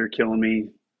my feet are killing me.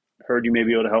 Heard you may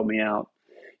be able to help me out.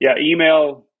 Yeah,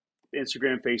 email,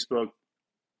 Instagram, Facebook,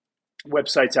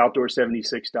 website's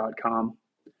outdoor76.com.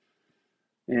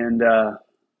 And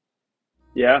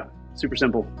yeah, super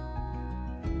simple.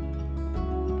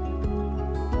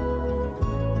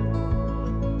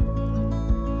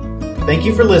 Thank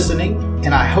you for listening,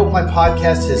 and I hope my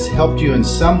podcast has helped you in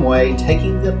some way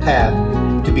taking the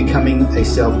path to becoming a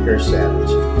self-care savage.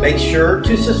 Make sure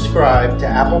to subscribe to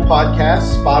Apple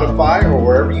Podcasts, Spotify, or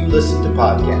wherever you listen to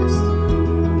podcasts.